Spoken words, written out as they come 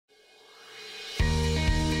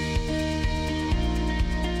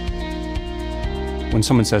When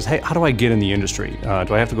someone says, hey, how do I get in the industry? Do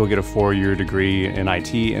I have to go get a 4-year degree in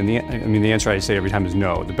IT? And the answer I say every time is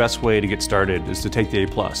no. The best way to get started is to take the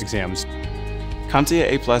A+ exams.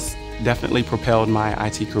 CompTIA A+ definitely propelled my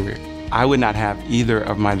IT career. I would not have either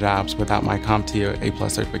of my jobs without my CompTIA A+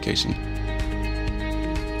 certification.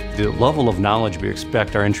 The level of knowledge we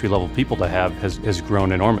expect our entry-level people to have has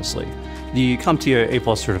grown enormously. The CompTIA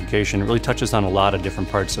A+ certification really touches on a lot of different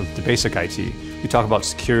parts of the basic IT. We talk about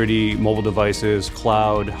security, mobile devices,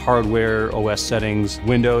 cloud, hardware, OS settings,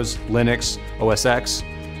 Windows, Linux, OS X.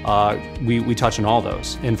 We touch on all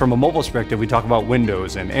those. And from a mobile perspective, we talk about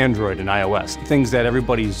Windows and Android and iOS, things that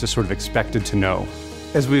everybody's just sort of expected to know.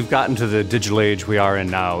 As we've gotten to the digital age we are in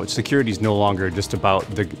now, security is no longer just about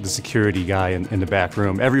the security guy in the back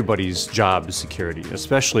room. Everybody's job is security,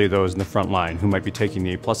 especially those in the front line who might be taking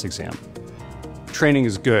the A+ exam. Training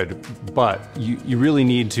is good, but you really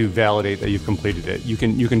need to validate that you've completed it. You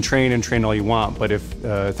can train and train all you want, but if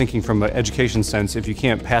thinking from an education sense, if you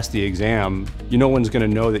can't pass the exam, no one's going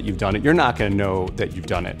to know that you've done it. You're not going to know that you've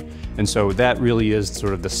done it. And so that really is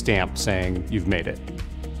sort of the stamp saying you've made it.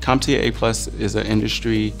 CompTIA A+ is an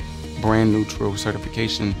industry brand neutral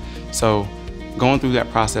certification. So going through that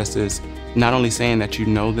process is not only saying that you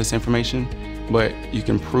know this information, but you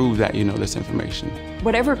can prove that you know this information.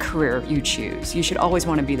 Whatever career you choose, you should always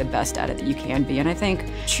want to be the best at it that you can be. And I think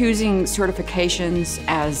choosing certifications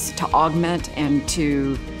as to augment and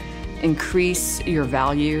to increase your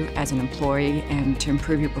value as an employee and to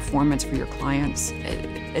improve your performance for your clients,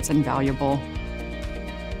 it's invaluable.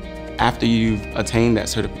 After you've attained that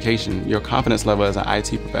certification, your confidence level as an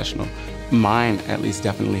IT professional, mine at least,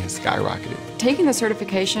 definitely has skyrocketed. Taking the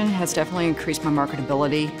certification has definitely increased my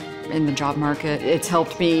marketability in the job market. It's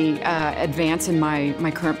helped me advance in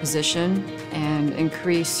my current position and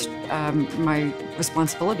increase my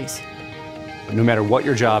responsibilities. No matter what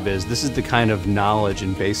your job is, this is the kind of knowledge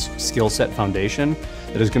and base skill set foundation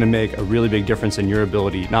that is going to make a really big difference in your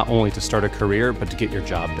ability not only to start a career, but to get your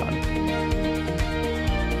job done.